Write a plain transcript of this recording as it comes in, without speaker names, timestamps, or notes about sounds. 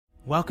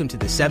Welcome to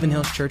the Seven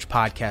Hills Church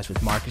podcast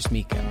with Marcus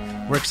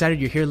Mika. We're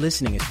excited you're here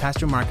listening as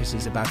Pastor Marcus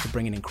is about to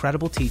bring an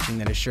incredible teaching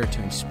that is sure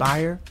to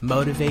inspire,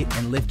 motivate,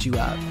 and lift you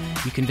up.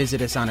 You can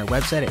visit us on our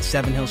website at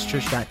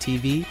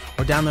sevenhillschurch.tv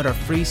or download our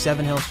free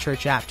Seven Hills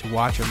Church app to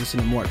watch or listen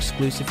to more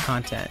exclusive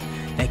content.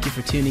 Thank you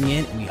for tuning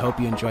in, and we hope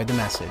you enjoyed the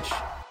message.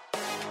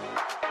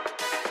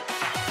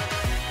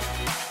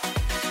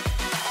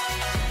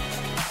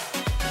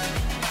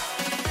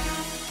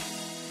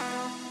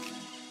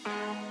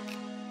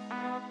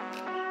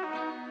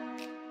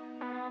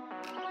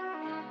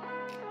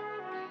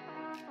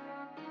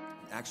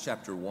 Acts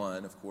chapter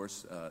 1, of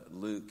course,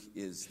 Luke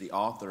is the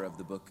author of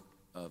the book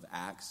of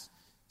Acts.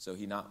 So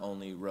he not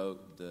only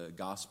wrote the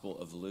Gospel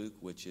of Luke,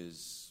 which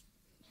is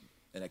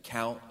an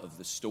account of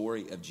the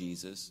story of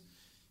Jesus,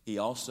 he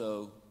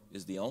also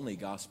is the only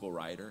gospel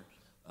writer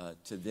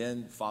to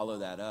then follow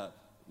that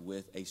up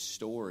with a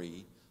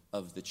story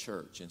of the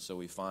church. And so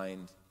we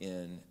find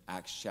in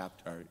Acts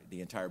chapter, or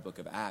the entire book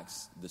of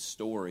Acts, the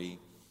story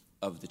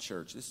of the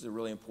church. This is a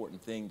really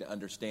important thing to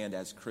understand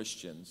as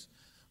Christians.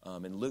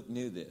 And Luke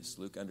knew this.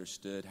 Luke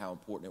understood how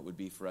important it would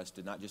be for us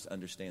to not just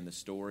understand the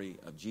story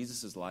of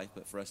Jesus' life,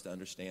 but for us to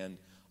understand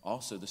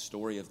also the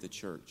story of the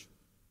church.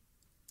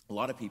 A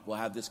lot of people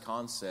have this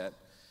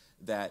concept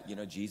that,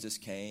 Jesus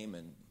came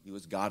and he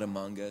was God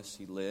among us.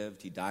 He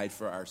lived, he died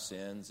for our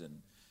sins,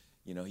 and,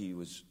 he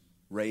was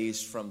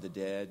raised from the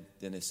dead,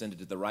 then ascended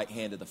to the right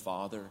hand of the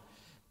Father.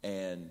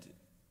 And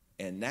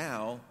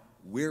now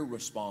we're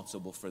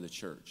responsible for the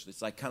church.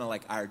 It's kind of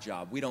like our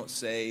job. We don't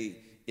say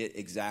it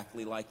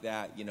exactly like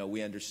that.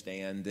 We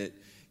understand that,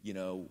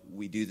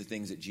 we do the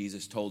things that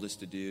Jesus told us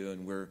to do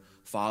and we're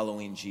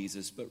following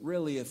Jesus. But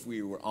really, if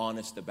we were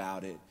honest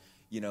about it,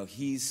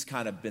 he's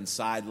kind of been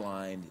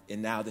sidelined,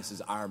 and now this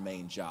is our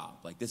main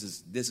job. This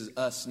is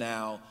us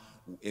now.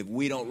 If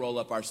we don't roll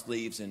up our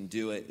sleeves and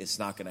do it, it's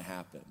not going to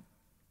happen.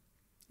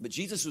 But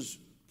Jesus was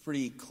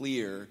pretty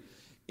clear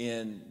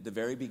in the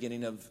very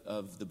beginning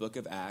of the book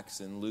of Acts,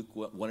 and Luke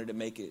wanted to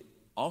make it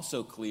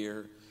also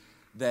clear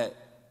that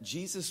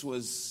Jesus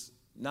was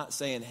not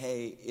saying,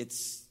 hey,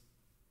 it's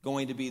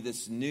going to be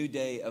this new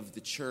day of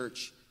the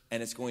church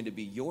and it's going to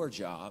be your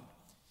job.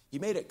 He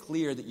made it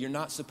clear that you're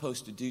not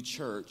supposed to do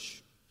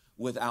church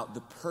without the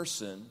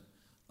person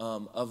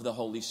of the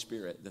Holy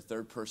Spirit, the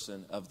third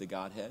person of the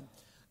Godhead.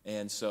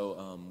 And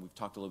so we've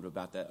talked a little bit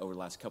about that over the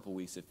last couple of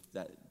weeks, if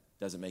that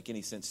doesn't make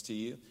any sense to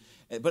you.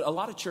 But a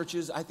lot of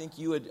churches, I think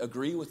you would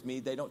agree with me,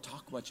 they don't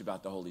talk much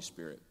about the Holy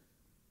Spirit.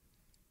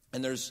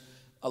 And there's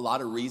a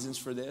lot of reasons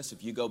for this.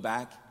 If you go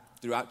back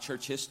throughout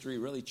church history,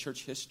 really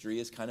church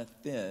history is kind of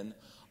thin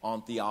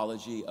on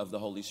theology of the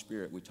Holy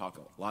Spirit. We talk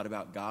a lot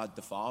about God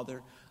the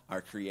Father,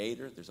 our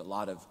Creator. There's a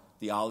lot of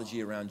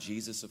theology around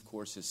Jesus, of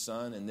course, His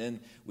Son. And then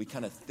we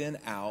kind of thin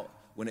out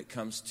when it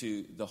comes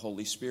to the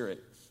Holy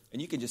Spirit.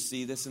 And you can just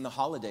see this in the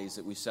holidays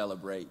that we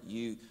celebrate.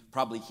 You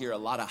probably hear a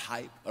lot of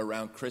hype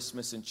around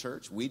Christmas in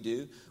church. We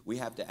do. We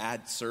have to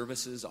add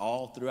services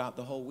all throughout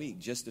the whole week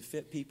just to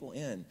fit people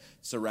in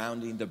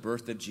surrounding the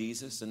birth of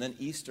Jesus. And then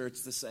Easter,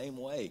 it's the same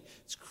way.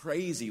 It's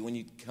crazy when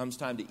it comes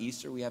time to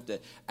Easter. We have to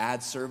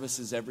add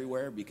services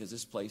everywhere because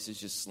this place is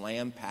just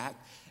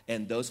slam-packed.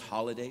 And those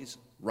holidays,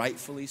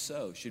 rightfully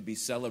so, should be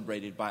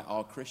celebrated by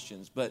all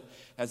Christians. But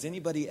has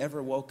anybody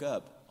ever woke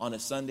up on a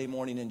Sunday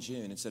morning in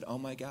June and said, oh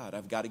my God,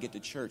 I've got to get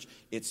to church.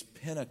 It's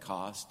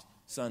Pentecost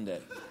Sunday.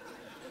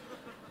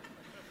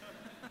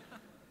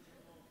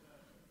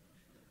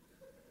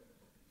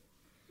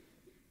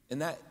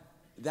 And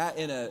that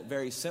in a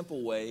very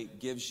simple way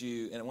gives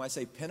you, and when I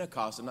say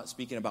Pentecost, I'm not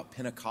speaking about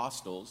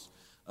Pentecostals.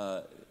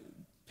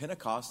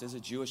 Pentecost is a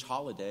Jewish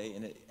holiday,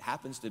 and it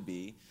happens to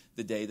be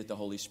the day that the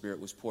Holy Spirit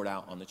was poured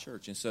out on the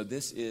church. And so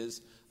this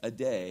is a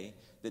day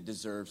that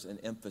deserves an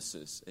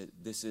emphasis.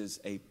 This is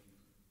a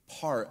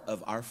part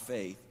of our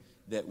faith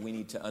that we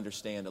need to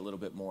understand a little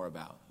bit more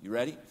about. You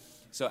ready?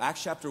 So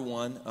Acts chapter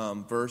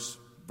 1, verse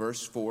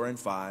 4 and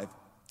 5.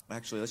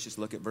 Actually, let's just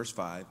look at verse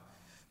 5.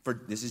 For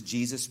this is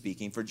Jesus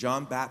speaking. For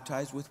John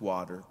baptized with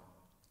water,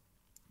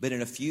 but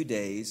in a few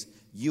days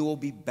you will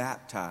be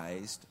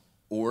baptized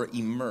or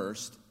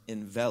immersed,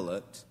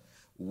 enveloped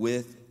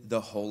with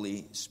the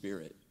Holy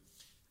Spirit.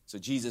 So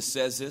Jesus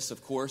says this.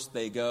 Of course,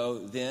 they go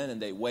then and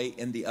they wait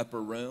in the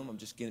upper room. I'm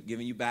just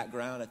giving you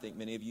background. I think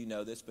many of you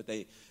know this, but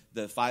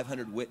the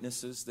 500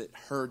 witnesses that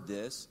heard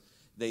this,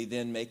 they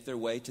then make their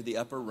way to the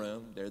upper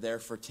room. They're there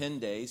for 10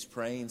 days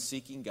praying,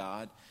 seeking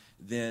God.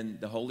 Then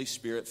the Holy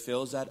Spirit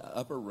fills that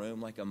upper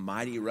room like a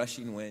mighty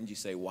rushing wind. You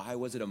say, why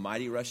was it a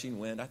mighty rushing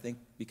wind? I think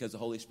because the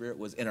Holy Spirit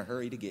was in a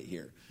hurry to get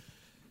here.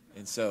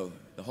 And so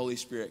the Holy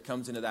Spirit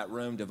comes into that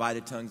room,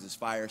 divided tongues as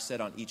fire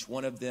set on each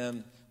one of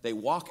them. They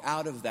walk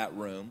out of that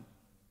room,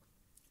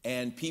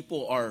 and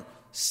people are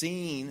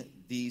seeing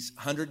these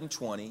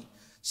 120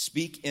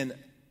 speak in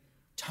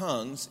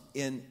tongues,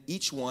 in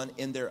each one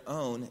in their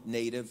own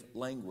native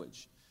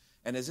language.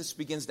 And as this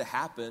begins to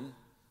happen,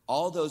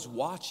 all those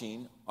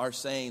watching are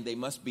saying they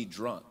must be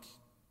drunk.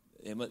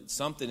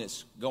 Something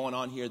is going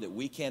on here that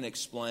we can't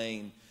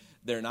explain.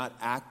 They're not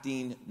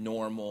acting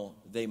normal.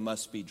 They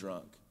must be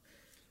drunk.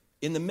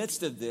 In the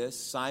midst of this,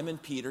 Simon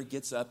Peter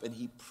gets up and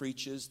he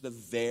preaches the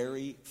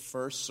very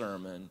first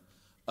sermon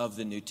of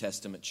the New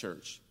Testament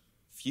church.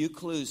 Few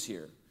clues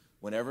here.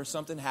 Whenever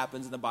something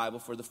happens in the Bible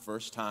for the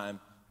first time,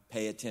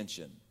 pay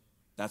attention.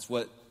 That's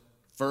what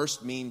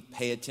first mean,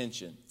 pay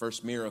attention.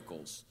 First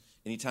miracles.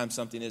 Anytime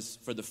something is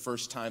for the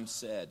first time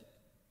said,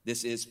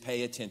 this is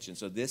pay attention.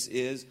 So this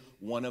is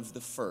one of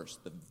the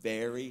first, the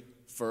very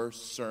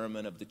first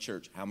sermon of the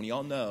church. How many of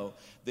y'all know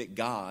that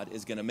God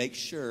is going to make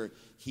sure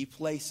he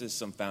places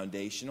some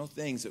foundational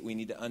things that we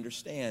need to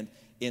understand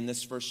in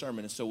this first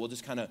sermon? And so we'll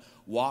just kind of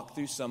walk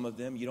through some of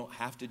them. You don't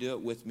have to do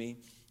it with me,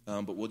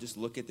 but we'll just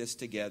look at this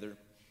together.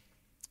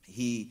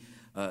 The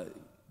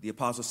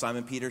Apostle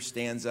Simon Peter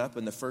stands up,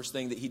 and the first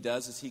thing that he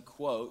does is he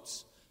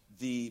quotes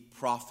the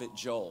prophet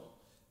Joel.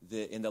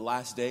 In the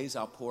last days,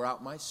 I'll pour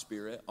out my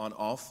spirit on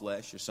all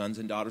flesh. Your sons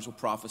and daughters will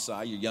prophesy.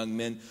 Your young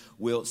men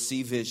will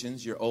see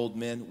visions. Your old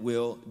men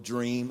will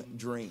dream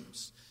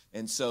dreams.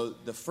 And so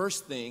the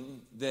first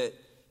thing that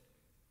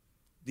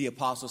the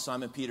Apostle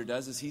Simon Peter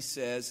does is he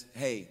says,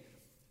 hey,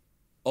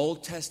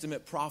 Old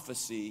Testament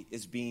prophecy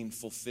is being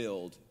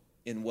fulfilled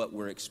in what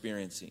we're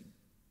experiencing.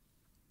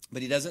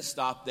 But he doesn't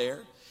stop there.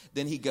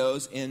 Then he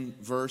goes in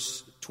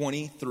verse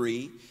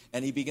 23,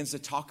 and he begins to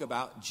talk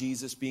about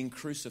Jesus being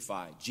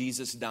crucified,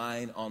 Jesus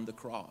dying on the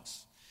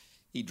cross.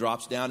 He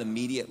drops down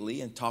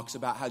immediately and talks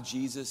about how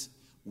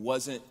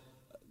that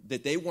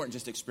they weren't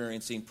just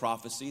experiencing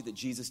prophecy, that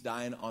Jesus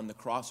dying on the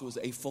cross was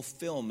a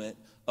fulfillment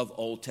of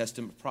Old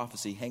Testament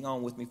prophecy. Hang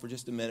on with me for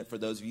just a minute. For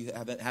those of you who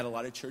haven't had a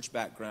lot of church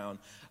background,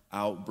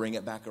 I'll bring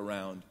it back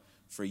around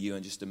for you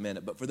in just a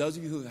minute. But for those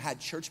of you who had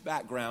church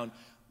background,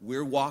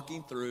 we're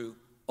walking through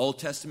Old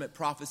Testament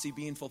prophecy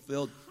being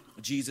fulfilled,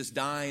 Jesus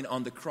dying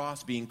on the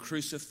cross, being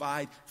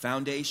crucified,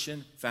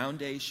 foundation,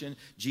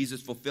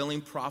 Jesus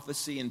fulfilling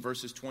prophecy in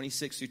verses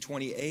 26 through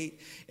 28.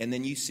 And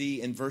then you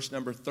see in verse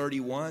number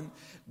 31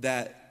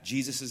 that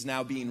Jesus is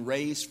now being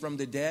raised from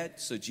the dead.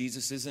 So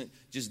Jesus isn't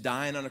just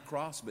dying on a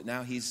cross, but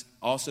now he's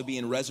also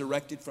being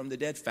resurrected from the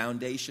dead.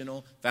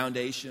 Foundational,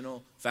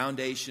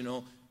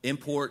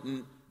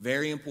 important,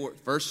 very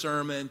important. First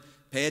sermon,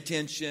 pay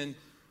attention,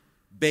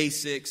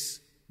 basics,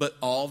 but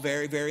all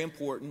very, very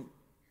important.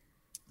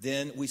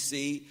 Then we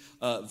see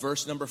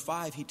verse number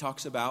 5, he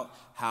talks about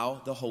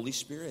how the Holy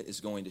Spirit is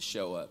going to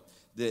show up.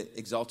 The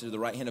exalted to the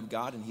right hand of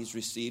God, and he's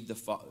received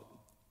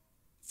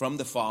from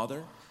the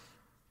Father.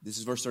 This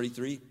is verse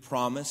 33,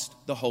 promised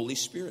the Holy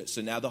Spirit.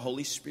 So now the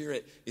Holy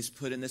Spirit is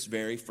put in this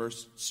very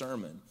first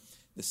sermon.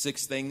 The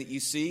sixth thing that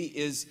you see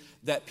is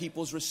that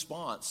people's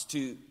response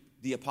to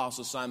the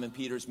Apostle Simon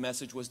Peter's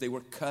message was they were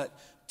cut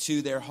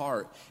to their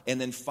heart.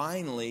 And then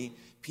finally,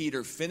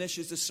 Peter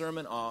finishes the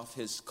sermon off.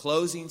 His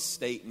closing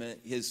statement,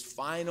 his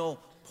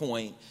final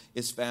point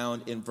is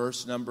found in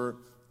verse number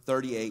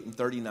 38 and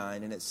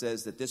 39. And it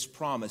says that this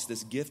promise,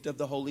 this gift of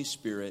the Holy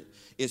Spirit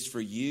is for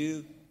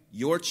you,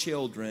 your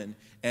children,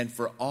 and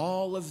for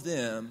all of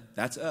them,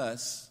 that's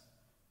us,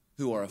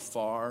 who are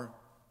afar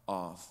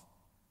off.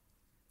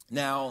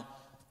 Now,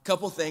 a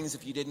couple things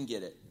if you didn't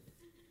get it.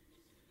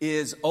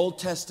 Is Old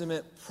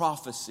Testament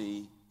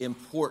prophecy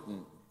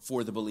important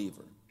for the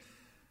believer?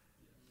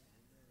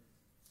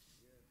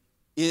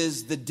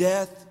 Is the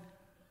death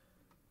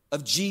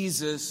of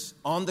Jesus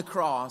on the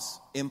cross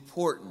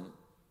important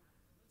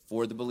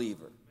for the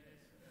believer?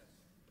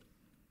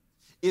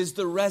 Is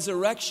the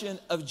resurrection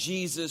of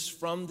Jesus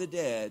from the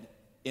dead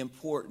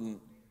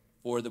important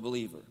for the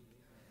believer?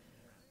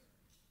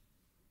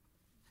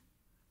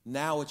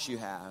 Now what you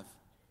have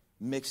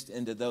mixed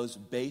into those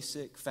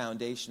basic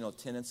foundational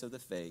tenets of the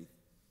faith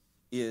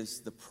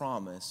is the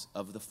promise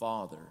of the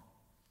Father,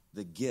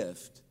 the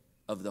gift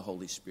of the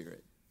Holy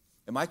Spirit.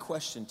 And my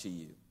question to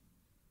you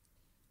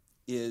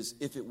is,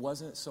 if it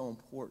wasn't so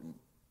important,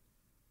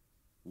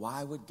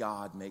 why would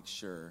God make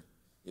sure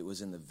it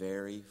was in the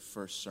very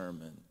first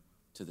sermon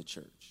to the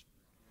church?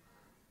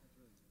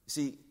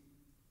 See,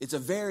 it's a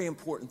very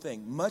important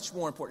thing, much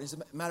more important. As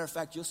a matter of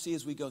fact, you'll see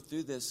as we go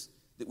through this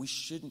that we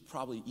shouldn't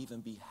probably even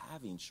be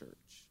having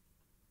church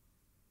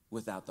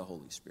without the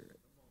Holy Spirit.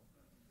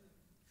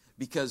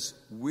 Because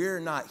we're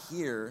not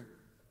here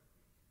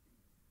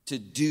to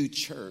do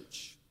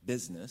church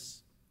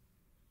business.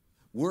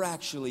 We're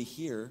actually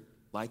here,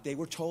 like they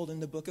were told in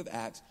the book of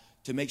Acts,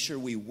 to make sure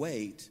we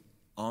wait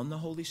on the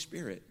Holy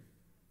Spirit.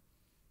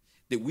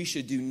 That we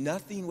should do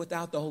nothing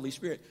without the Holy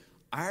Spirit.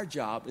 Our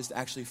job is to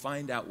actually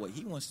find out what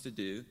he wants to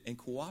do and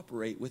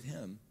cooperate with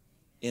him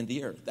in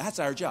the earth. That's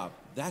our job.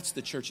 That's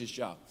the church's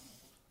job.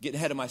 Getting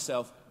ahead of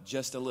myself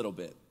just a little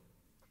bit.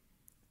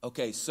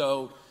 Okay,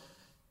 so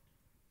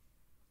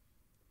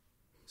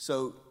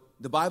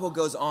the Bible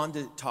goes on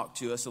to talk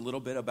to us a little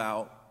bit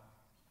about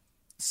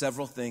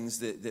several things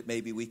that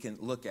maybe we can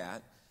look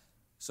at.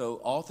 So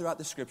all throughout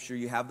the scripture,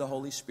 you have the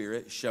Holy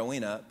Spirit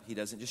showing up. He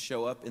doesn't just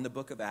show up in the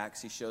book of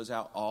Acts. He shows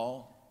up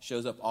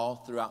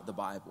all throughout the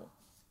Bible.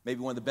 Maybe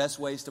one of the best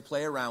ways to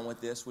play around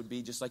with this would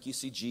be just like you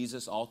see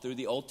Jesus all through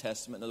the Old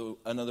Testament.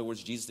 In other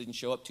words, Jesus didn't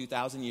show up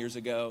 2,000 years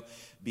ago,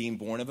 being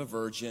born of a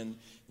virgin,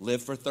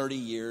 live for 30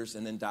 years,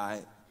 and then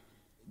die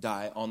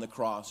on the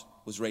cross.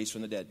 was raised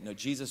from the dead. No,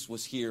 Jesus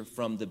was here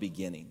from the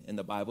beginning. And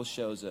the Bible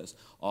shows us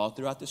all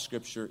throughout the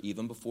Scripture,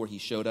 even before he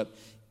showed up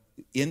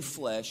in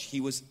flesh,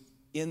 he was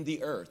in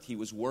the earth. He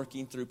was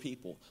working through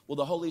people. Well,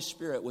 the Holy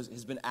Spirit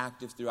has been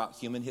active throughout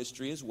human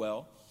history as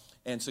well.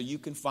 And so you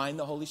can find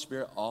the Holy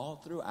Spirit all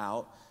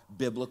throughout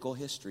biblical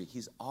history.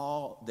 He's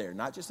all there,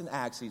 not just in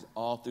Acts, he's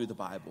all through the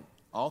Bible.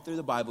 All through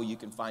the Bible you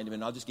can find him.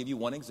 And I'll just give you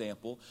one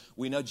example.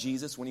 We know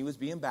Jesus, when he was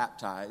being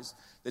baptized,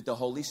 that the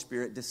Holy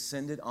Spirit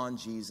descended on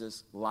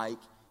Jesus like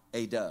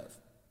a dove.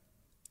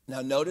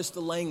 Now notice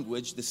the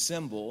language, the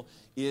symbol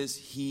is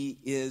he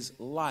is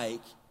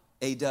like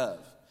a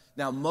dove.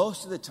 Now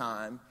most of the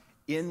time,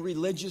 in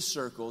religious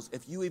circles,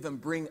 if you even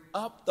bring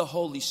up the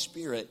Holy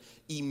Spirit,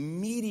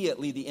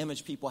 immediately the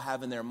image people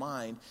have in their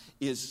mind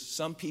is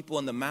some people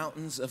in the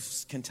mountains of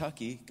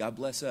Kentucky, God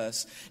bless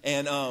us,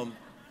 and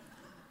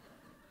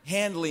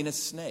handling a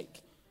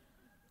snake.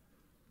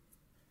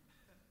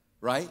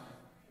 Right?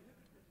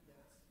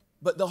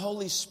 But the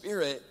Holy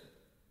Spirit,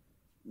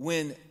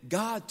 when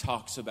God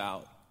talks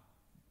about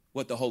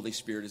what the Holy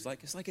Spirit is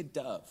like, it's like a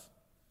dove.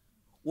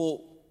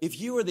 Well, if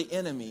you were the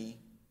enemy,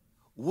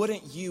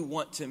 wouldn't you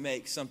want to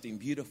make something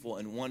beautiful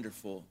and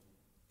wonderful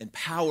and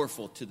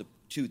powerful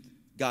to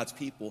God's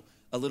people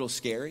a little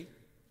scary?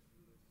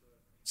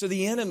 So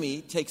the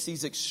enemy takes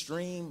these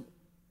extreme,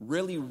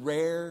 really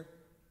rare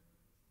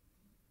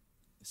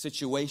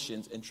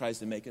situations and tries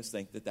to make us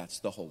think that that's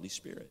the Holy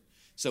Spirit.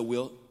 So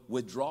we'll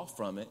withdraw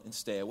from it and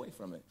stay away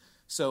from it.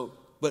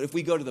 But if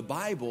we go to the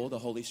Bible, the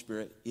Holy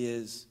Spirit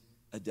is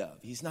a dove.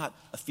 He's not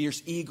a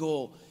fierce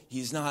eagle.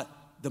 He's not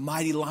the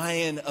mighty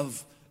lion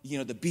of,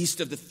 the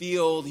beast of the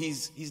field.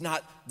 He's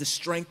not the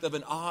strength of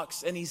an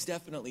ox, and he's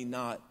definitely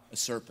not a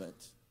serpent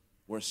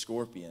or a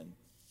scorpion.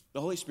 The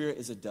Holy Spirit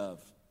is a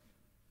dove.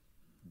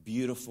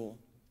 Beautiful,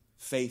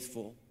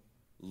 faithful,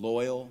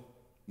 loyal,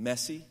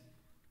 messy,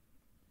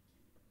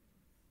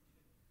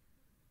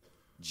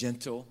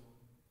 gentle,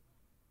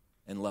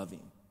 and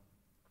loving.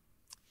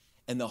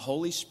 And the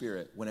Holy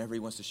Spirit, whenever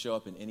he wants to show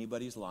up in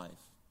anybody's life,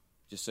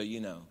 just so you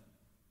know,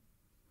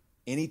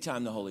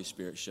 anytime the Holy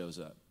Spirit shows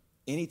up,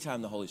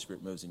 anytime the Holy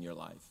Spirit moves in your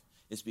life,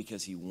 it's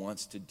because he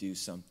wants to do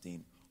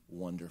something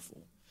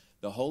wonderful.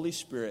 The Holy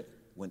Spirit,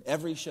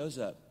 whenever he shows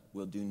up,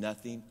 will do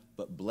nothing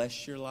but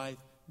bless your life,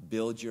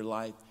 build your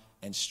life,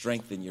 and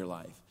strengthen your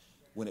life.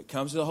 When it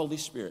comes to the Holy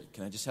Spirit,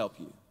 can I just help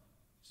you?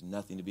 There's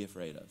nothing to be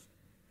afraid of.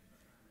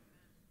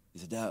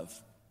 He's a dove,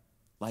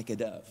 like a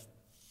dove.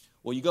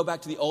 Well, you go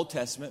back to the Old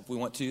Testament. If we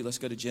want to, let's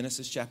go to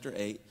Genesis chapter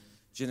 8.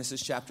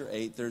 Genesis chapter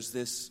 8, there's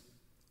this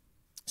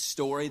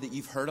story that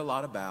you've heard a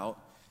lot about.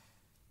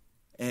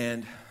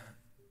 And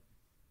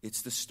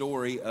it's the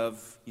story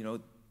of,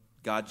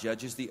 God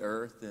judges the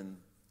earth, and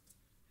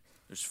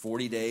there's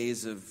 40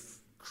 days of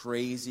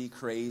crazy,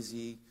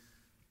 crazy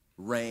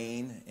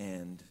rain,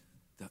 and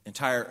the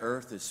entire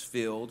earth is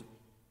filled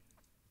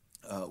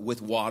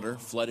with water,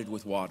 flooded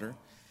with water.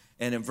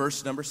 And in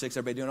verse number 6,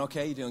 everybody doing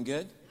okay? You doing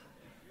good?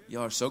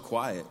 Y'all are so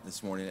quiet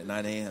this morning at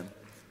 9 a.m.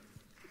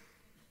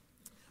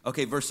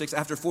 Okay, verse 6,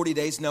 after 40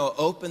 days, Noah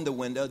opened the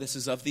window, this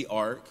is of the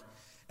ark,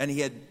 and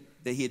he had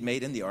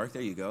made in the ark,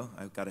 there you go,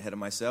 I got ahead of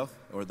myself,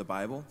 or the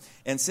Bible,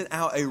 and sent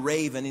out a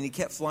raven, and he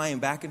kept flying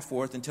back and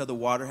forth until the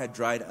water had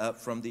dried up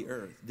from the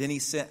earth. Then he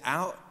sent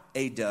out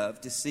a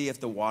dove to see if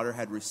the water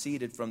had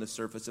receded from the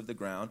surface of the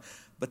ground,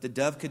 but the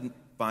dove could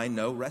find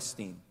no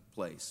resting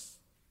place.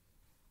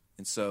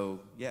 And so,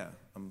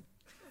 I'm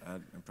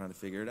trying to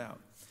figure it out.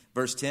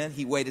 Verse 10,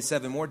 he waited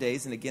 7 more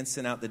days and again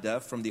sent out the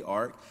dove from the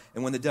ark.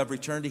 And when the dove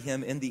returned to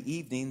him in the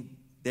evening,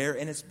 there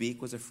in its beak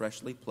was a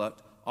freshly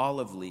plucked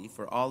olive leaf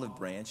or olive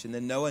branch. And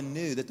then Noah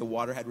knew that the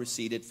water had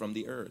receded from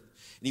the earth.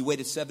 And he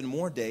waited 7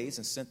 more days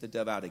and sent the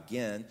dove out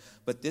again.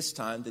 But this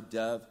time the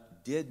dove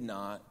did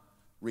not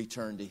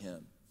return to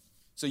him.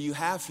 So you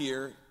have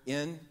here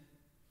in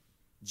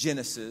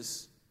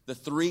Genesis the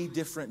 3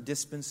 different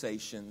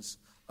dispensations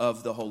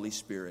of the Holy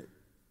Spirit.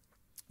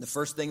 The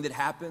first thing that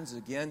happens,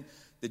 again,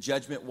 the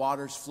judgment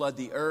waters flood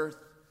the earth.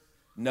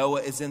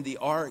 Noah is in the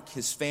ark.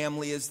 His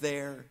family is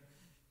there.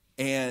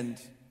 And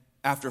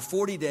after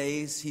 40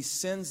 days, he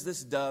sends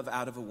this dove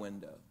out of a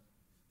window.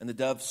 And the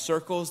dove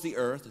circles the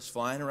earth, is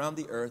flying around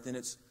the earth,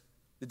 and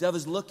the dove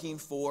is looking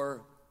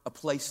for a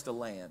place to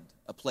land,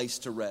 a place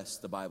to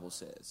rest, the Bible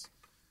says.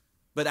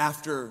 But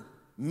after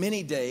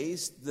many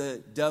days,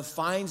 the dove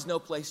finds no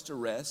place to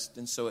rest,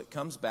 and so it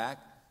comes back.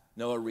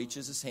 Noah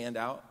reaches his hand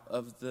out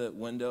of the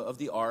window of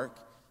the ark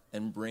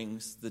and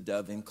brings the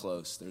dove in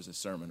close. There's a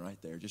sermon right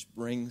there. Just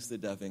brings the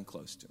dove in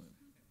close to him.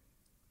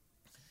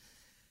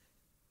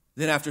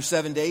 Then after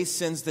 7 days,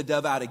 sends the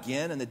dove out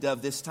again, and the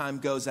dove this time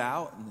goes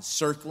out and is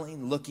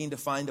circling, looking to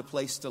find a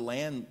place to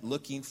land,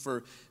 looking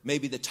for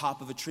maybe the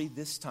top of a tree.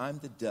 This time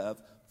the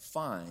dove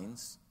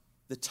finds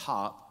the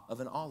top of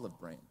an olive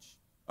branch,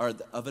 or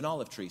of an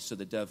olive tree. So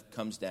the dove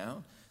comes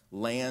down,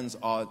 lands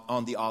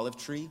on the olive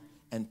tree,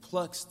 and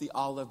plucks the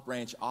olive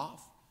branch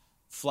off,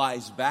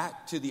 flies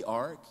back to the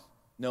ark.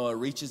 Noah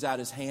reaches out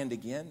his hand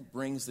again,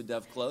 brings the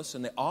dove close,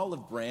 and the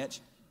olive branch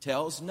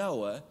tells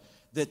Noah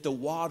that the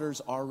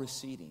waters are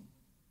receding.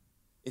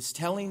 It's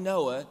telling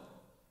Noah,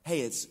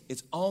 hey,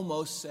 it's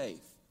almost safe.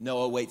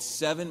 Noah waits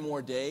 7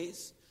 more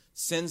days,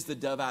 sends the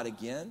dove out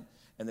again,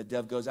 and the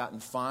dove goes out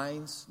and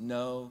finds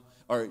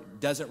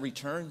doesn't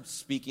return,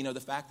 speaking of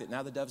the fact that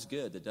now the dove's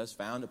good. The dove's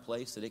found a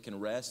place that it can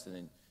rest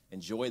and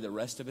enjoy the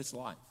rest of its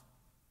life.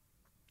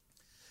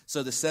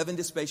 So the 7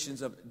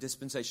 dispensations of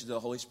the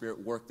Holy Spirit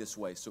work this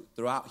way. So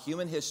throughout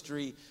human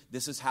history,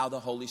 this is how the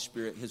Holy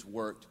Spirit has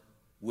worked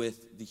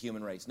with the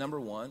human race. Number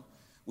 1,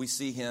 we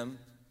see him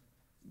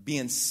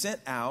being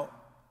sent out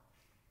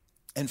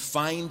and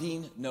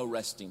finding no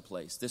resting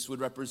place. This would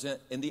represent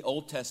in the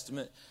Old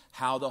Testament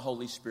how the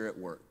Holy Spirit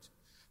worked.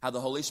 How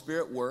the Holy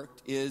Spirit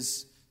worked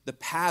is the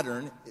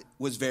pattern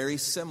was very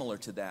similar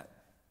to that.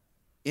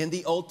 In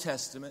the Old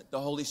Testament, the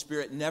Holy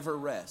Spirit never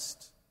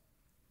rests.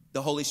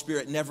 The Holy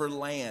Spirit never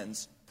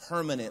lands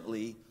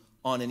permanently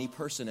on any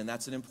person, and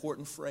that's an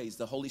important phrase.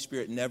 The Holy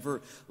Spirit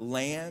never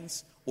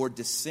lands or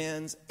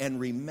descends and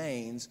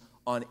remains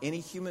on any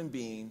human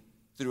being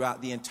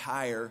throughout the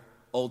entire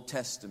Old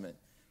Testament.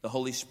 The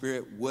Holy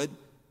Spirit would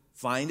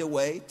find a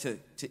way to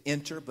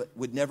enter, but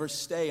would never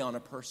stay on a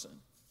person.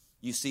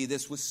 You see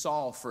this with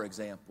Saul, for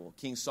example.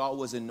 King Saul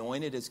was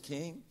anointed as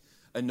king,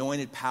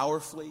 anointed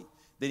powerfully.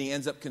 Then he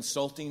ends up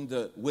consulting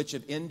the witch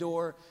of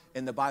Endor,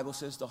 and the Bible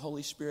says the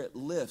Holy Spirit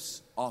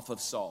lifts off of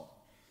Saul.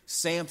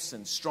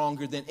 Samson,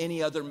 stronger than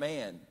any other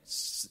man.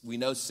 We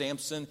know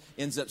Samson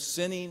ends up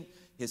sinning,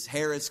 his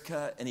hair is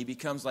cut, and he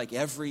becomes like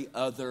every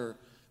other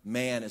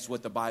man, is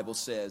what the Bible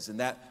says. In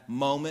that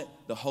moment,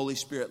 the Holy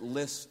Spirit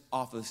lifts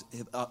off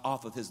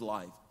of his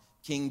life.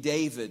 King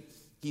David,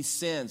 he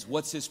sins.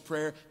 What's his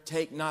prayer?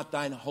 Take not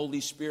thine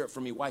Holy Spirit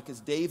from me. Why? Because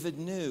David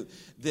knew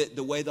that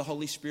the way the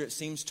Holy Spirit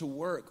seems to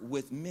work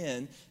with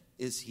men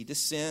is he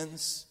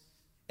descends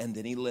and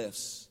then he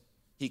lifts.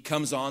 He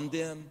comes on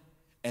them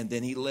and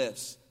then he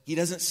lifts. He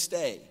doesn't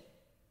stay.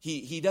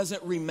 He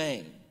doesn't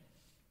remain.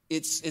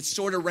 It's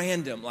sort of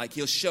random. Like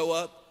he'll show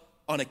up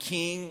on a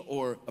king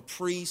or a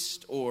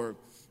priest or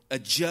a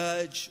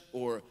judge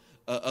or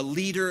a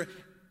leader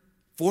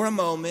for a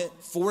moment,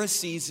 for a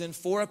season,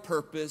 for a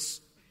purpose,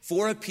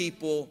 for a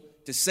people,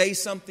 to say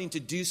something, to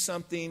do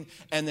something,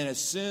 and then as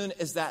soon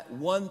as that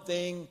one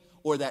thing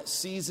or that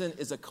season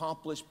is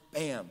accomplished,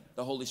 bam,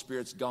 the Holy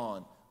Spirit's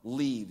gone,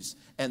 leaves.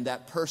 And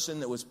that person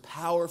that was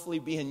powerfully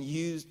being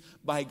used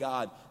by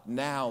God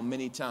now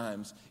many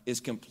times is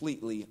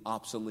completely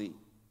obsolete.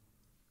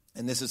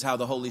 And this is how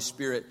the Holy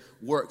Spirit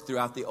worked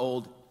throughout the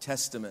Old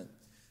Testament.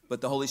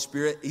 But the Holy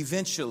Spirit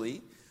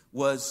eventually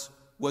was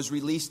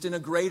released in a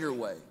greater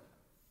way.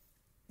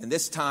 And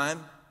this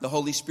time, the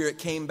Holy Spirit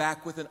came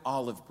back with an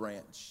olive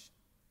branch.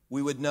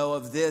 We would know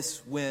of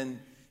this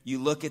when you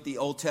look at the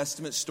Old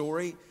Testament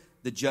story.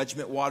 The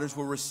judgment waters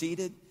were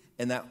receded,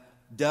 and that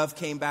dove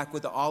came back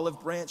with the olive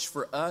branch.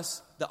 For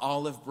us, the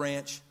olive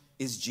branch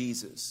is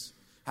Jesus.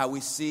 How we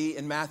see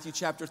in Matthew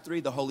chapter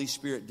 3, the Holy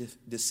Spirit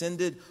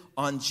descended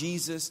on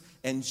Jesus,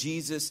 and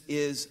Jesus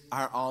is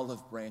our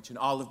olive branch. An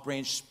olive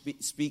branch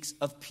speaks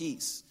of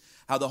peace.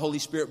 How the Holy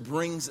Spirit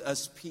brings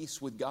us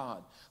peace with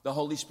God. The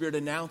Holy Spirit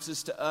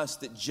announces to us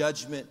that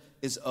judgment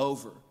is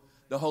over.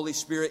 The Holy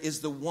Spirit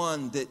is the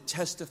one that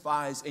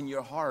testifies in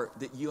your heart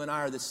that you and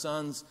I are the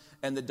sons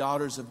and the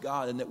daughters of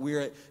God, and that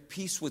we're at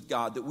peace with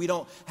God, that we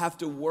don't have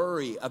to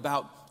worry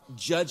about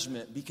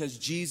judgment because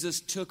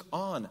Jesus took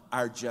on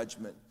our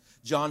judgment.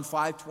 John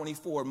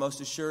 5:24,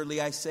 most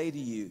assuredly I say to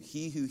you,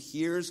 he who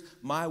hears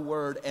my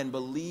word and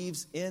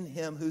believes in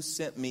him who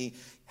sent me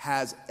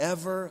has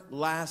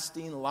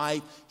everlasting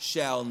life,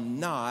 shall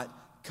not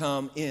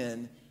come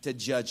into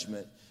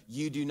judgment.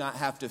 You do not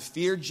have to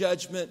fear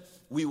judgment.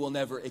 We will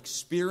never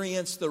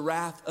experience the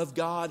wrath of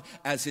God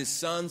as his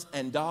sons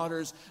and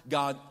daughters.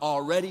 God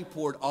already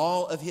poured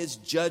all of his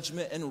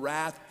judgment and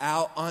wrath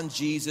out on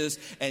Jesus,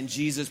 and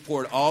Jesus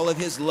poured all of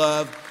his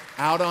love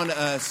out on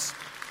us.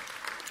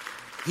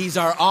 He's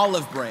our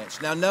olive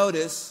branch. Now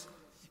notice,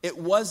 it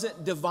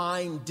wasn't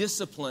divine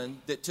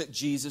discipline that took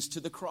Jesus to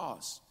the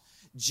cross.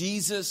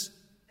 Jesus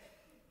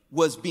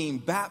was being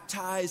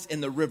baptized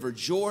in the River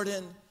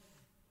Jordan,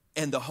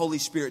 and the Holy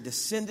Spirit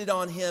descended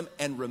on him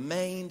and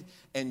remained.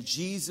 And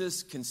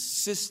Jesus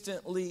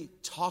consistently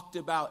talked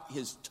about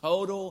his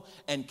total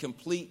and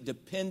complete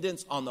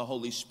dependence on the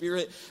Holy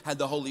Spirit. Had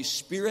the Holy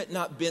Spirit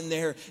not been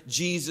there,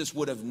 Jesus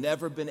would have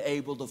never been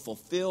able to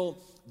fulfill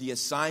the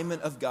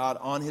assignment of God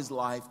on his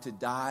life to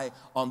die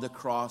on the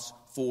cross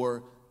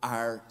for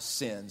our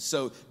sins.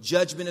 So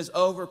judgment is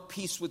over,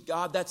 peace with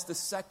God. That's the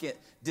second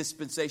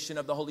dispensation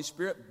of the Holy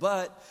Spirit.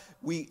 But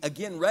we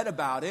again read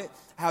about it,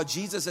 how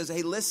Jesus says,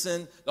 hey,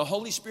 listen, the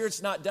Holy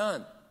Spirit's not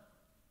done.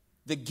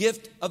 The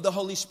gift of the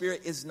Holy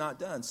Spirit is not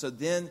done. So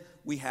then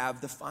we have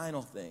the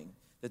final thing,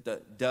 that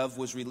the dove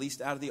was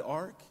released out of the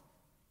ark,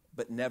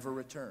 but never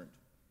returned.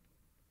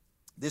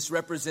 This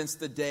represents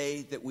the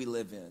day that we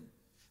live in,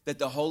 that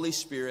the Holy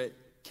Spirit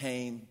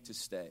came to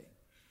stay.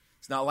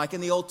 It's not like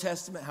in the Old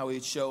Testament, how he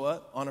would show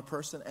up on a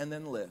person and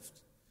then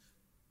lift.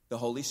 The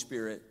Holy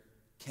Spirit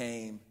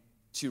came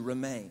to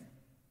remain,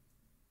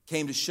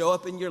 came to show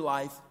up in your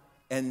life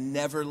and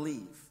never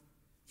leave.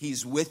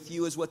 He's with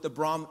you is what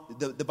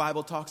the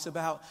Bible talks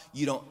about.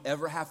 You don't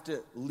ever have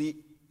to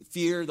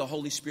fear the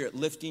Holy Spirit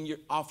lifting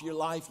off your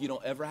life. You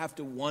don't ever have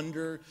to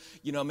wonder,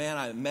 man,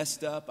 I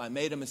messed up. I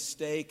made a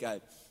mistake.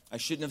 I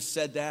shouldn't have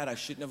said that. I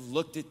shouldn't have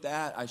looked at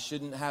that. I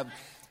shouldn't have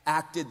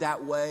acted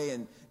that way.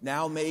 And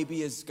now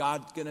maybe is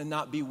God going to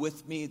not be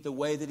with me the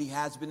way that he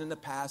has been in the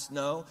past?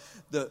 No.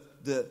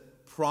 The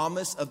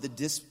promise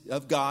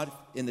of God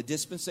in the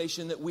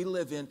dispensation that we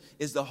live in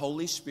is the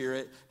Holy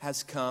Spirit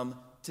has come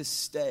to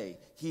stay.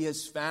 He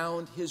has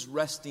found his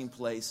resting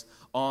place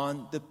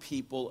on the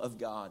people of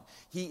God.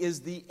 He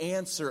is the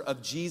answer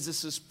of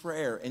Jesus'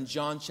 prayer in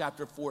John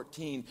chapter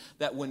 14,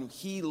 that when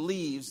he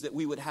leaves, that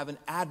we would have an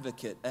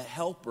advocate, a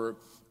helper,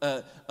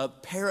 a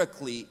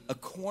paraclete, a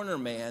corner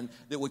man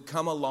that would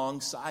come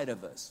alongside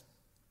of us.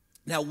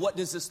 Now, what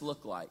does this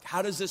look like?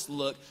 How does this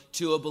look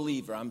to a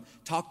believer?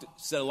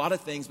 Said a lot of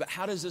things, but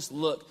how does this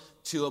look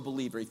to a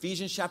believer?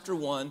 Ephesians chapter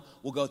 1,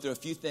 we'll go through a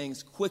few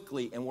things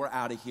quickly and we're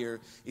out of here.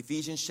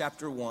 Ephesians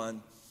chapter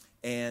 1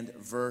 and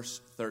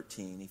verse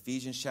 13.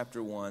 Ephesians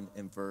chapter 1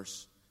 and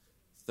verse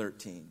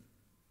 13.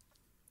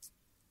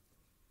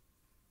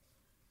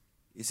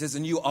 It says,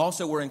 and you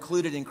also were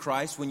included in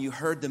Christ when you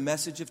heard the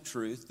message of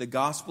truth, the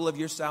gospel of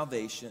your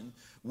salvation.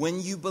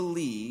 When you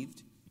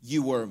believed,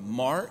 you were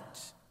marked.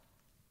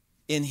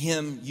 In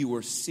him you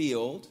were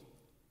sealed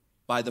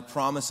by the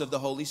promise of the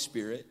Holy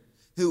Spirit,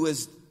 who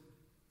is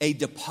a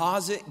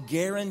deposit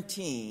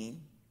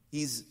guaranteeing.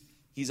 He's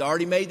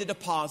already made the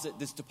deposit.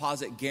 This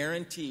deposit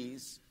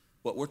guarantees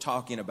what we're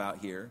talking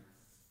about here.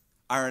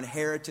 Our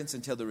inheritance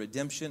until the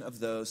redemption of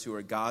those who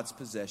are God's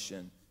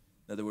possession.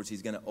 In other words,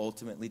 he's going to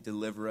ultimately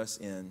deliver us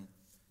in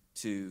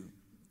to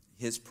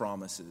his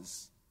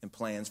promises and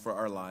plans for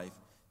our life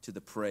to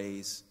the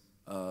praise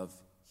of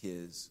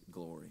his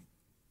glory.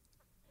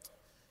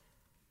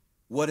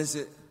 What does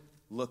it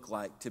look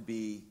like to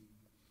be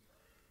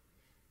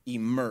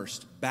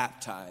immersed,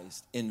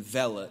 baptized,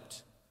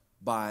 enveloped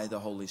by the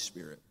Holy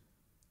Spirit?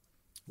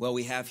 Well,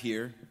 we have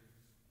here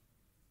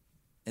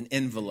an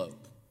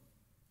envelope.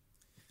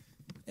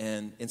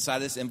 And inside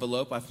this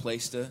envelope, I've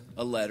placed a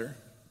letter.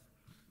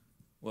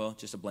 Well,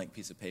 just a blank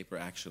piece of paper,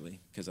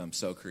 actually, because I'm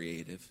so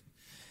creative.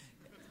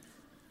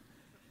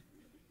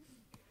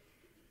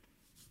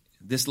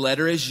 This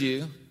letter is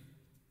you,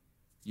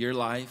 your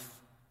life,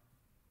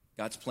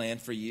 God's plan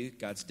for you,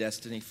 God's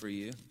destiny for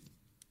you.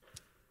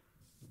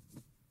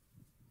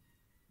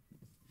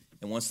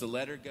 And once the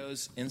letter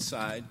goes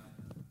inside,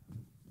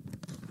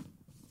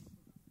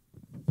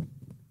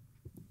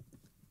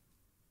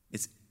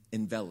 it's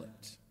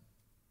enveloped.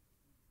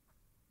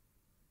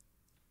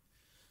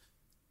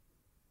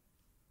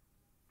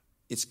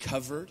 It's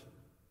covered,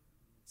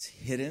 it's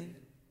hidden,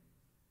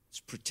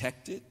 it's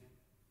protected.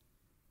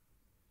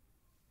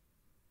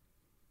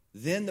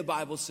 Then the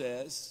Bible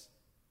says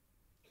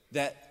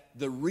that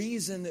the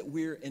reason that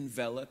we're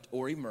enveloped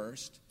or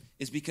immersed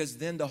is because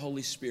then the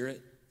Holy Spirit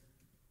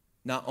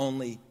not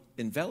only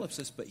envelops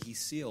us, but he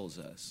seals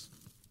us.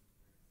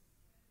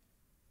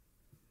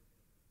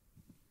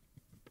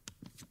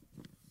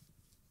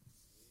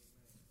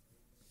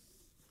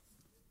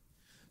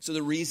 So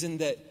the reason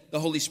that the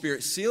Holy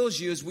Spirit seals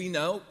you is we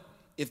know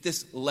if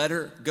this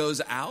letter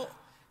goes out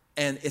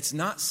and it's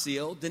not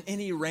sealed, then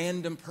any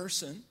random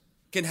person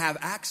can have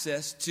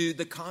access to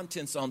the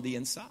contents on the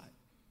inside.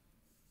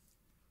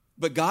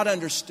 But God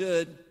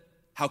understood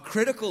how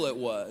critical it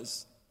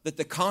was that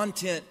the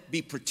content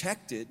be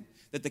protected,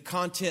 that the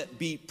content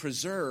be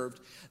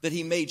preserved, that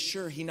he made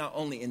sure he not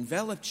only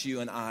enveloped you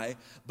and I,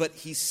 but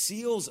he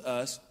seals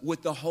us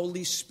with the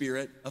Holy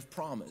Spirit of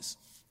promise.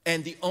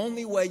 And the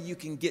only way you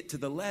can get to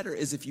the letter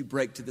is if you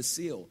break to the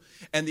seal.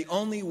 And the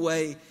only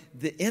way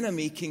the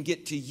enemy can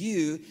get to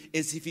you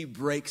is if he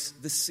breaks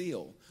the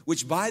seal,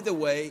 which, by the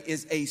way,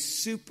 is a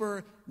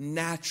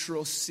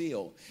supernatural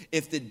seal.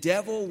 If the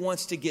devil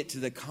wants to get to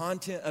the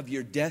content of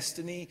your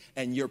destiny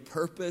and your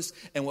purpose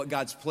and what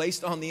God's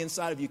placed on the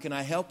inside of you, can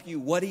I help you?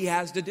 What he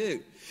has to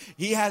do?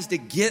 He has to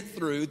get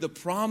through the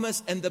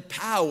promise and the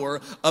power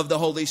of the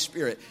Holy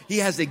Spirit. He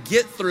has to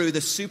get through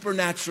the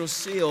supernatural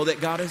seal that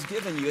God has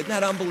given you. Isn't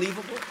that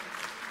unbelievable?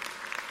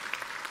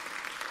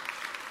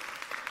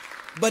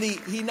 But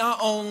he not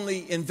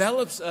only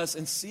envelops us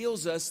and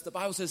seals us, the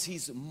Bible says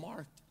he's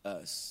marked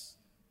us.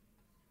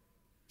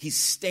 He's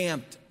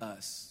stamped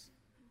us.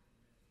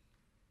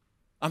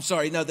 I'm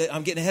sorry, no,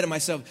 I'm getting ahead of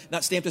myself.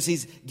 Not stamped us,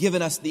 he's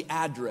given us the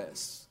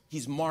address.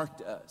 He's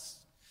marked us.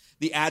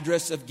 The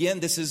address, again,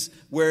 this is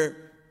where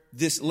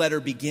this letter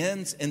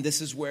begins, and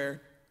this is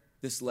where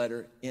this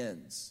letter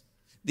ends.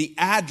 The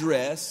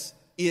address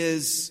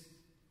is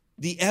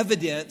the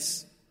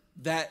evidence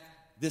that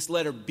this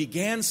letter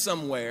began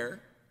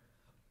somewhere,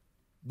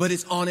 but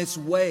it's on its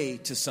way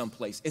to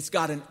someplace. It's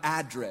got an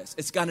address.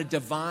 It's got a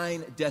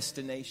divine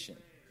destination.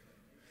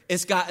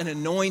 It's got an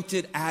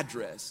anointed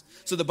address.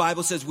 So the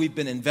Bible says we've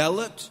been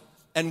enveloped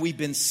and we've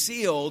been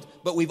sealed,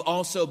 but we've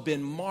also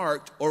been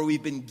marked, or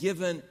we've been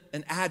given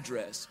an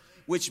address,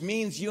 which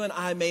means you and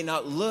I may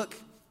not look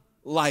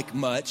like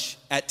much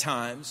at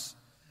times,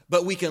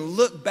 but we can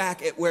look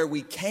back at where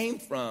we came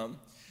from.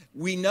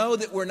 We know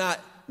that we're not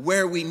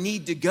where we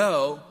need to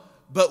go,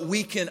 but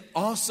we can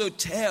also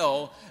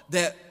tell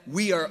that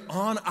we are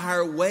on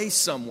our way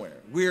somewhere.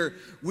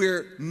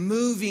 We're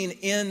moving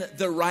in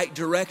the right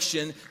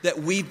direction, that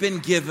we've been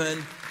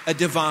given a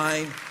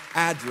divine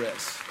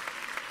address.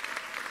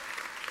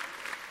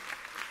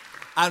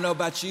 I don't know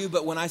about you,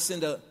 but when I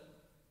send a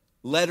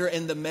letter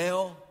in the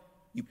mail,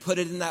 you put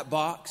it in that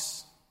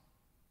box.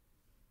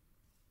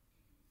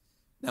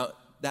 Now,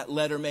 that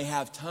letter may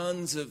have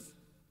tons of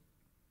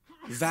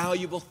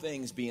valuable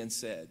things being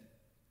said.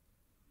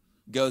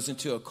 Goes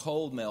into a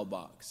cold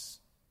mailbox.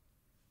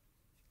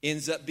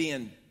 Ends up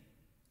being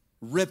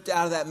ripped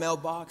out of that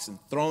mailbox and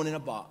thrown in a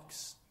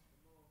box.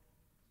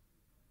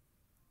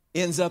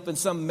 Ends up in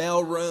some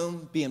mail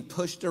room being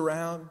pushed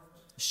around,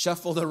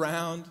 shuffled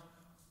around.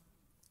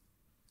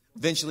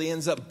 Eventually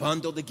ends up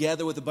bundled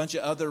together with a bunch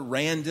of other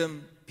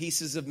random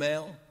pieces of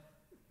mail.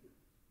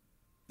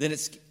 Then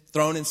it's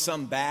thrown in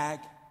some bag,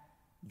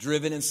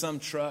 driven in some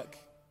truck.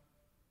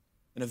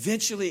 And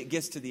eventually it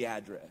gets to the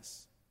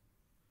address.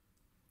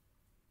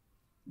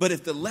 But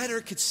if the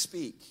letter could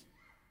speak,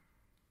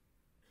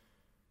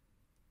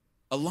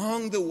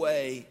 along the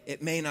way,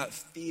 it may not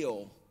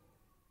feel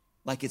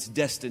like its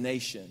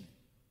destination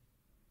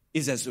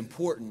is as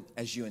important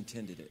as you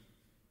intended it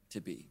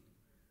to be.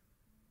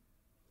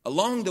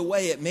 Along the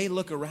way, it may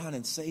look around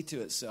and say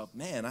to itself,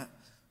 man,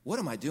 what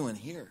am I doing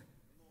here?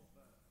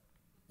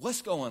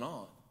 What's going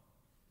on?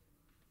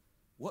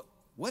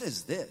 What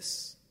is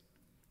this?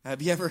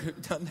 Have you ever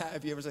done that?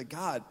 Have you ever said,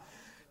 God,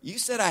 you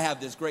said I have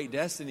this great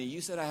destiny. You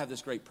said I have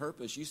this great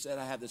purpose. You said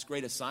I have this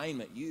great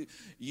assignment.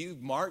 You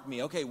marked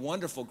me. Okay,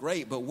 wonderful,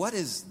 great. But what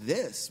is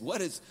this?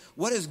 What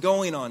is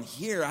going on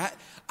here?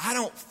 I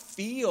don't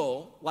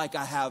feel like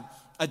I have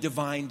a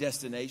divine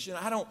destination.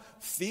 I don't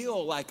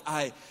feel like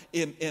I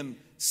am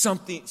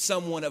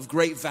someone of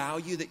great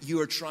value that you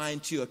are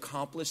trying to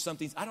accomplish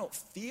something. I don't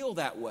feel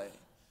that way.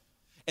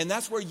 And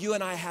that's where you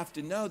and I have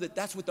to know that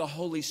that's what the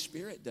Holy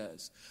Spirit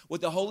does.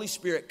 What the Holy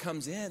Spirit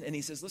comes in and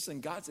he says, listen,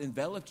 God's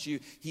enveloped you,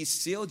 he's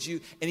sealed you,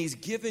 and he's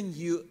given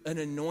you an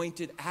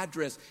anointed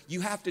address.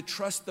 You have to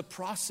trust the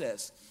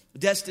process.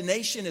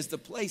 Destination is the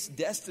place.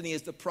 Destiny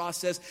is the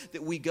process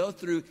that we go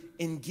through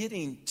in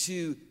getting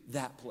to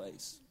that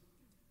place.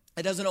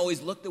 It doesn't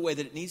always look the way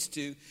that it needs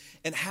to.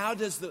 And how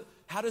does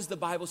the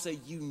Bible say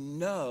you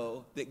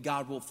know that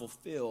God will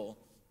fulfill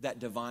that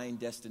divine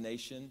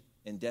destination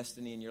and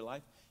destiny in your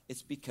life?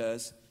 It's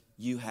because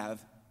you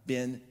have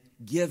been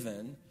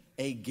given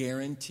a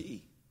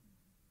guarantee.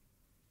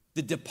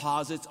 The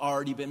deposit's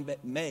already been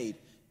made.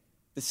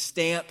 The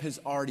stamp has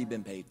already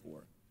been paid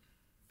for.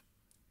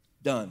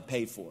 Done,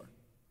 paid for.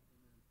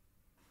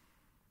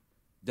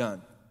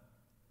 Done.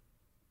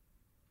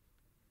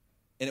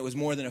 And it was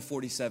more than a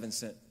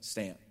 47-cent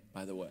stamp,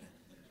 by the way.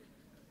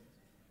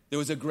 There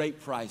was a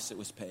great price that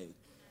was paid.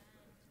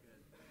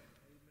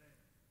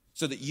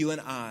 So that you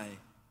and I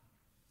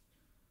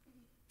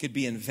could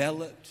be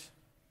enveloped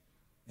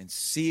and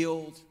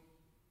sealed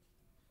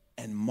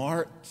and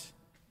marked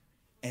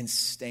and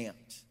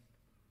stamped.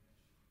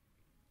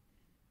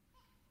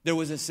 There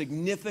was a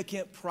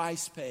significant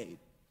price paid.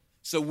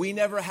 So we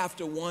never have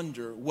to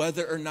wonder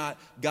whether or not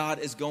God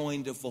is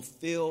going to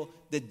fulfill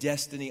the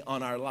destiny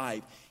on our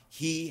life.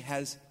 He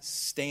has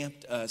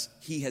stamped us.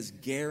 He has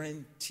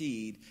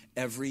guaranteed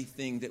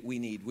everything that we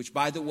need, which,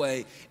 by the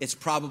way, it's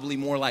probably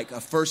more like a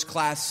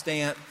first-class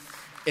stamp.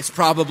 It's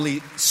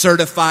probably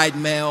certified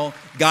mail.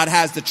 God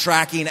has the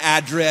tracking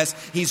address.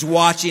 He's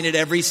watching it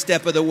every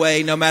step of the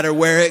way. No matter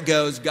where it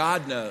goes,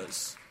 God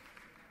knows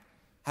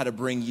how to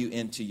bring you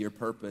into your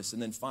purpose.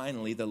 And then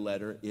finally, the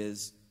letter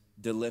is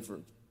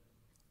delivered.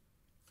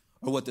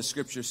 Or what the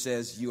scripture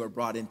says, you are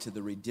brought into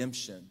the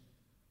redemption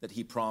that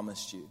he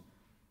promised you.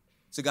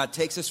 So God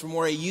takes us from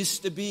where he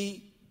used to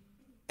be,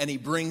 and he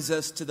brings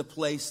us to the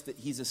place that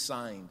he's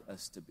assigned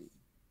us to be.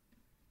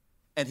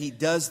 And he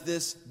does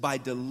this by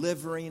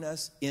delivering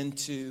us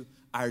into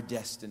our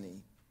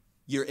destiny.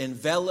 You're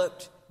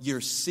enveloped,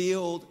 you're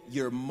sealed,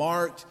 you're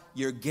marked,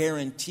 you're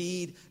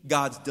guaranteed.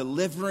 God's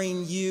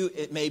delivering you.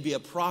 It may be a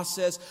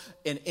process.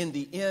 And in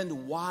the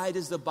end, why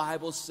does the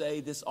Bible say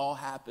this all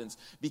happens?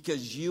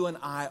 Because you and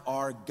I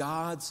are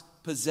God's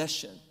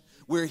possession.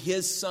 We're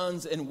his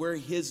sons and we're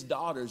his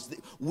daughters.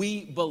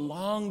 We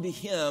belong to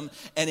him.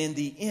 And in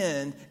the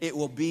end, it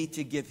will be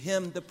to give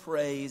him the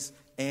praise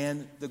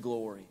and the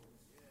glory.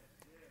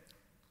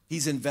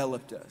 He's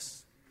enveloped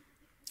us.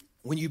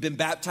 When you've been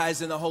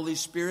baptized in the Holy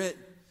Spirit,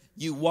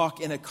 you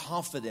walk in a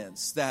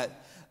confidence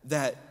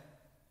that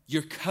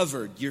you're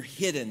covered, you're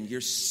hidden,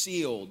 you're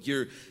sealed,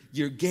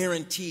 you're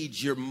guaranteed,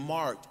 you're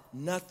marked.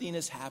 Nothing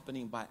is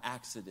happening by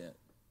accident.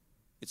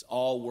 It's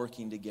all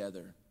working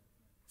together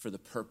for the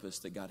purpose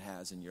that God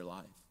has in your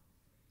life.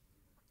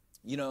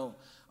 You know,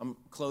 I'm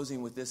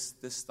closing with this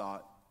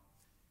thought.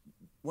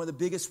 One of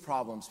the biggest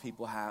problems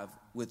people have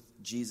with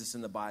Jesus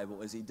in the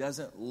Bible is he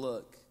doesn't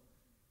look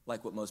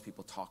like what most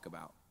people talk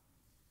about.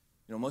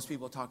 You know, most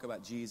people talk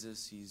about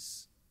Jesus.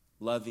 He's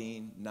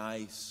loving,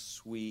 nice,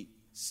 sweet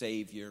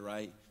Savior,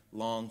 right?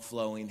 long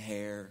flowing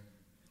hair,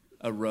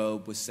 a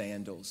robe with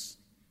sandals.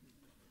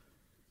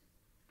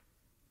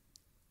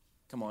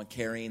 Come on,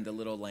 carrying the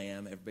little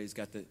lamb. Everybody's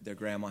got their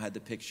grandma had the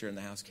picture in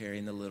the house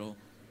carrying the little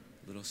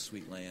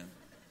sweet lamb.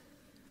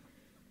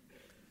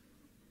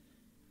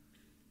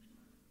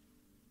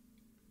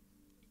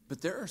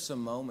 But there are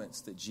some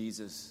moments that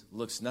Jesus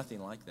looks nothing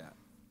like that.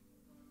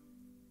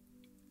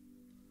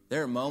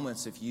 There are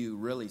moments, if you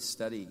really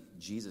study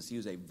Jesus, he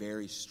was a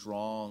very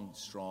strong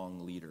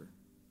leader.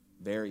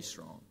 Very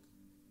strong.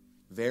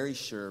 Very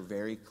sure,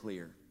 very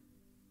clear.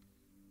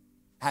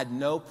 Had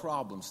no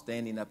problem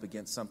standing up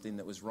against something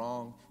that was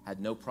wrong.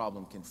 Had no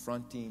problem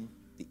confronting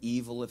the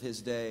evil of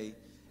his day.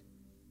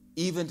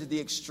 Even to the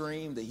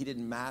extreme that it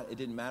didn't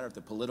matter if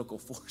the political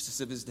forces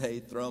of his day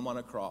throw him on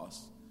a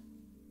cross.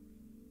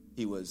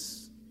 He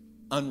was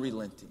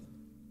unrelenting,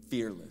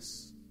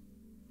 fearless,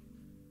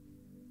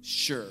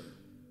 sure,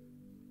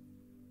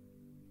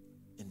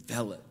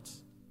 enveloped.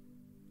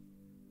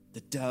 The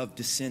dove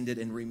descended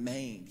and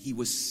remained. He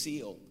was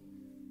sealed,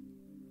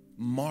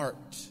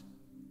 marked,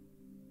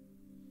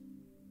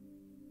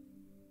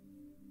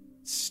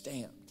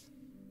 stamped.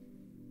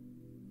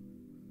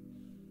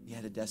 He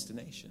had a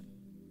destination.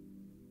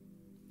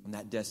 And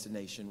that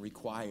destination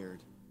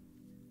required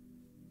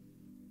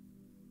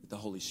that the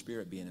Holy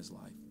Spirit be in his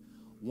life.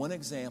 One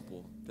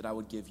example that I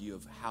would give you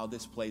of how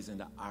this plays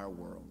into our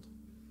world.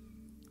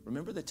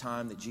 Remember the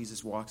time that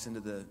Jesus walks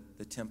into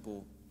the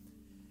temple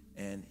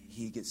and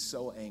he gets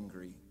so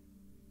angry.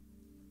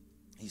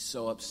 He's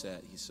so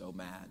upset. He's so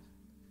mad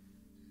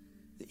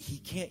that he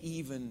can't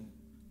even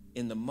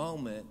in the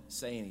moment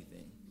say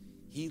anything.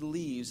 He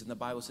leaves, and the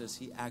Bible says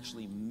he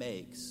actually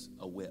makes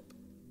a whip.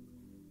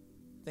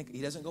 Think,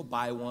 he doesn't go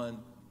buy one.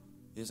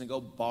 He doesn't go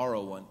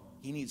borrow one.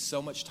 He needs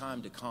so much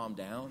time to calm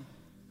down.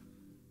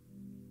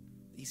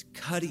 He's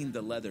cutting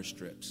the leather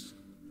strips.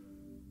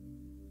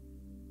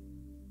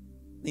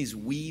 He's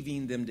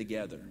weaving them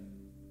together.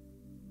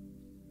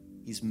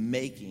 He's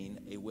making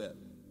a whip.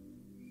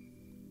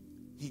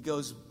 He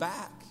goes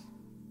back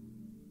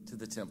to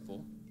the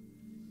temple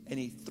and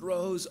he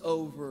throws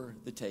over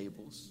the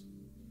tables.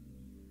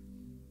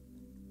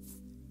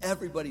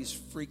 Everybody's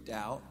freaked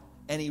out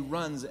and he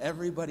runs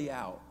everybody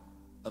out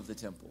of the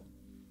temple.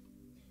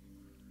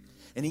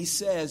 And he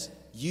says,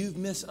 "You've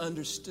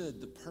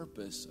misunderstood the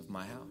purpose of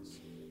my house."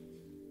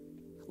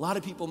 A lot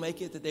of people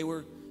make it that they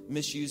were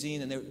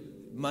misusing and their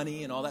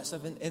money and all that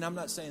stuff. And I'm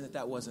not saying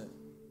that wasn't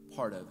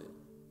part of it.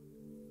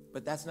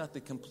 But that's not the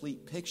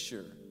complete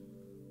picture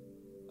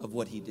of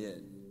what he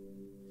did.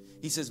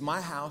 He says, "My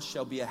house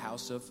shall be a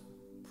house of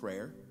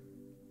prayer."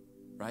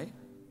 Right?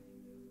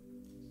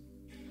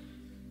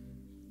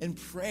 And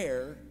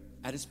prayer,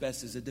 at its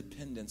best, is a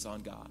dependence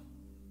on God.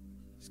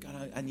 It's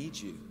God, I need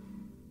you.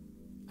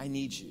 I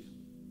need you.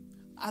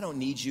 I don't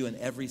need you in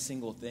every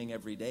single thing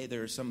every day.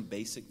 There are some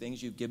basic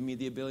things you've given me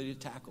the ability to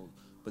tackle.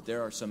 But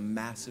there are some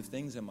massive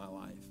things in my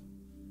life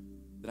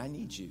that I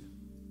need you.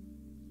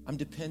 I'm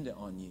dependent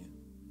on you.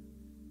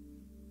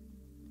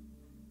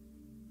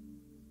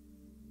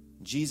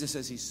 Jesus,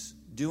 as he's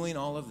doing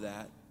all of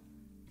that,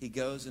 he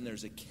goes and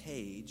there's a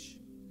cage.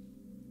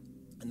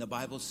 And the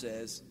Bible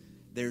says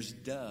there's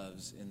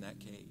doves in that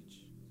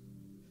cage.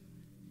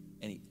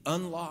 And he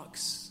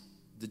unlocks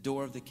the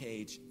door of the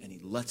cage and he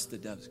lets the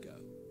doves go.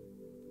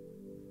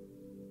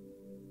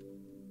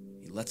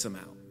 He lets them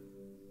out.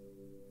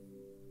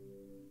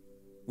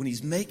 When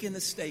he's making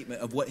the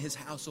statement of what his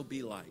house will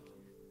be like,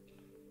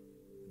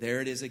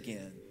 there it is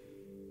again.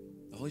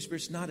 The Holy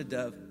Spirit's not a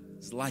dove,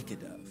 it's like a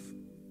dove.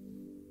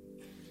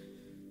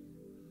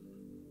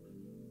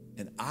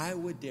 And I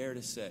would dare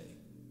to say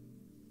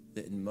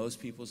that in most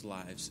people's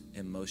lives,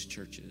 in most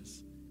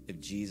churches, if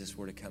Jesus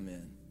were to come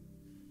in,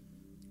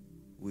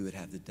 we would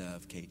have the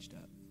dove caged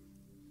up.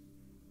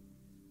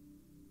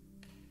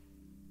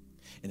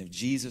 And if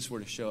Jesus were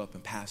to show up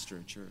and pastor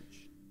a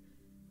church,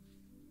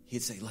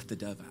 he'd say, "Let the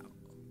dove out.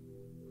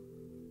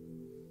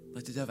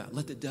 Let the dove out.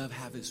 Let the dove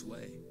have his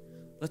way.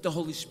 Let the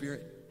Holy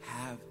Spirit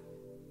have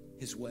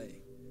his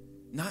way."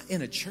 Not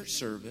in a church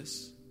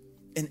service,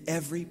 in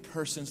every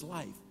person's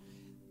life.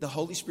 The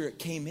Holy Spirit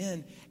came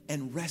in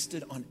and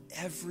rested on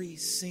every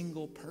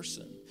single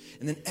person.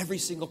 And then every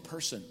single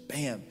person,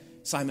 bam,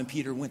 Simon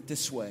Peter went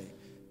this way.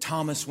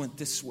 Thomas went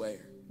this way.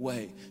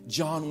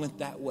 John went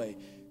that way.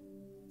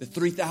 The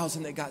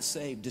 3,000 that got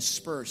saved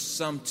dispersed,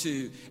 some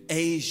to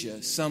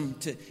Asia, some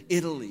to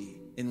Italy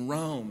and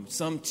Rome,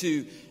 some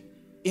to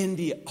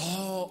India,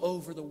 all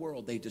over the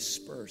world. They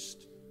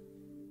dispersed.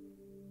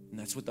 And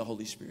that's what the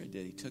Holy Spirit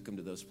did. He took them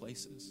to those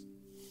places.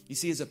 You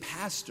see, as a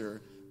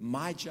pastor,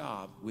 my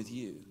job with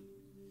you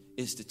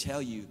is to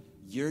tell you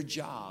your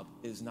job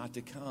is not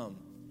to come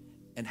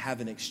and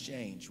have an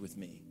exchange with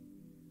me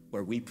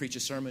where we preach a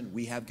sermon,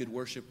 we have good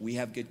worship, we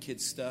have good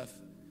kids stuff,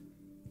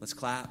 let's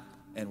clap,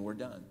 and we're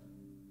done.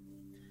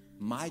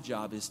 My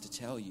job is to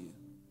tell you,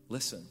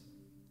 listen,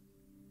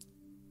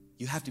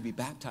 you have to be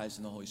baptized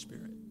in the Holy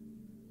Spirit.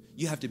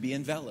 You have to be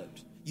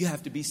enveloped. You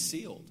have to be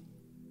sealed.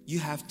 You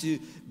have to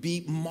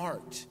be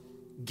marked,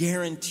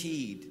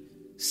 guaranteed,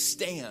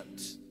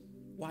 stamped.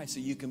 Why?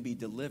 So you can be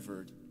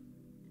delivered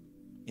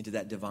into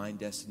that divine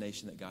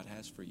destination that God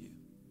has for you.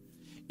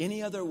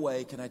 Any other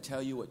way, can I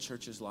tell you what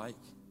church is like?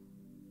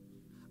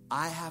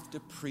 I have to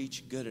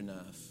preach good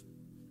enough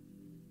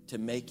to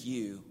make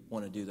you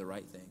want to do the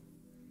right thing.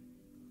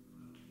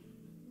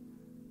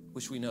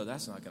 Which we know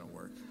that's not going to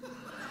work.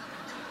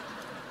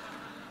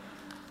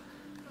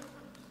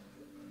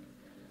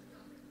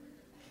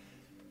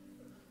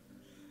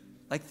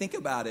 Like, think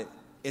about it.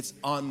 It's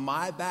on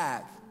my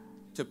back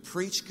to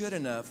preach good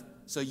enough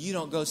so you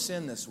don't go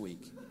sin this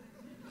week.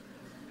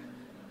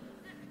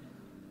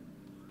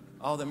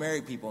 All the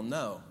married people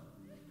know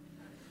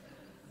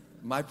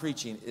my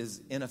preaching is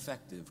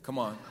ineffective. Come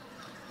on.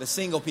 The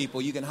single people,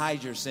 you can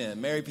hide your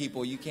sin. Married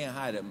people, you can't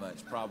hide it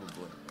much,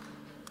 probably.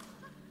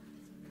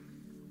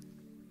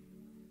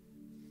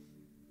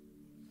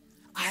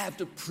 I have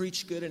to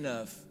preach good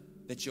enough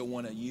that you'll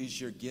want to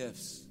use your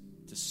gifts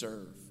to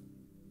serve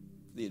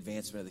the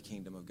advancement of the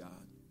kingdom of God.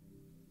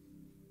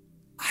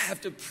 I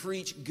have to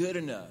preach good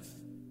enough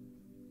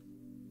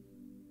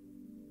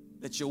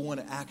that you'll want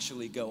to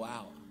actually go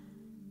out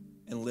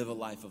and live a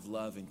life of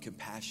love and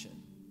compassion.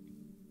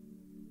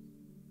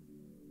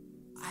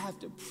 I have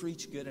to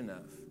preach good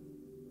enough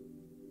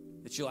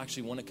that you'll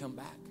actually want to come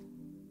back.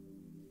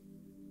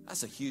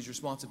 That's a huge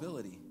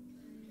responsibility.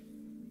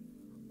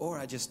 Or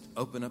I just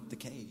open up the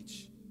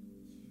cage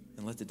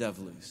and let the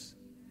devil loose.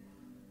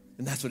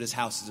 And that's what his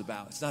house is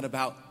about. It's not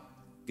about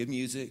good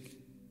music,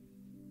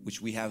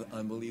 which we have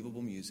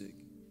unbelievable music.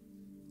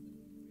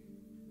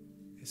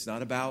 It's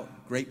not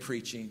about great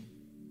preaching.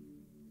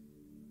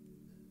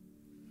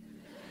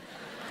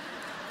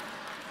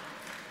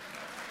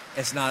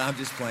 It's not, I'm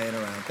just playing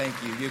around. Thank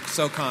you. You're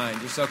so kind.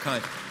 You're so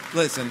kind.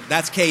 Listen,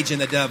 that's caging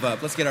the devil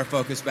up. Let's get our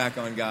focus back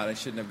on God. I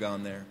shouldn't have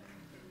gone there.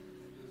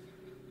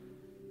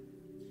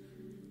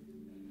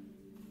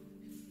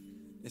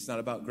 It's not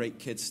about great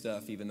kid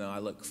stuff, even though I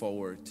look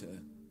forward to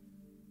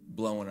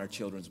blowing our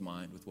children's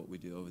mind with what we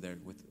do over there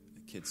with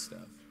the kid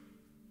stuff.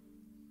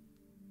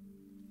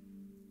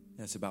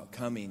 And it's about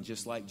coming,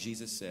 just like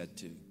Jesus said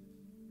to.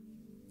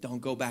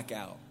 Don't go back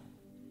out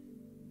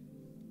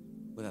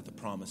without the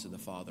promise of the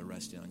Father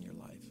resting on your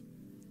life.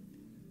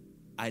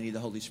 I need the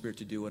Holy Spirit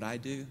to do what I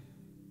do.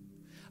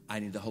 I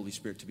need the Holy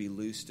Spirit to be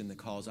loosed in the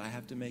calls I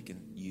have to make,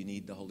 and you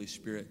need the Holy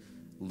Spirit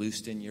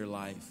loosed in your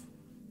life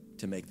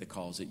to make the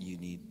calls that you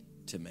need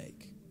to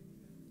make.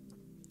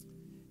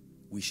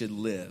 We should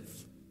live.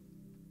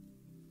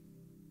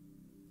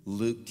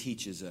 Luke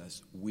teaches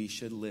us we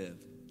should live.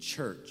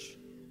 Church,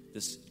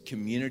 this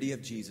community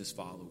of Jesus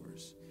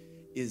followers,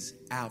 is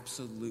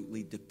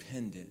absolutely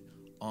dependent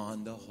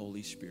on the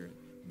Holy Spirit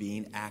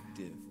being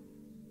active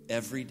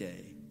every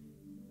day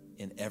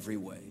in every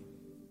way.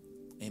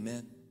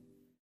 Amen.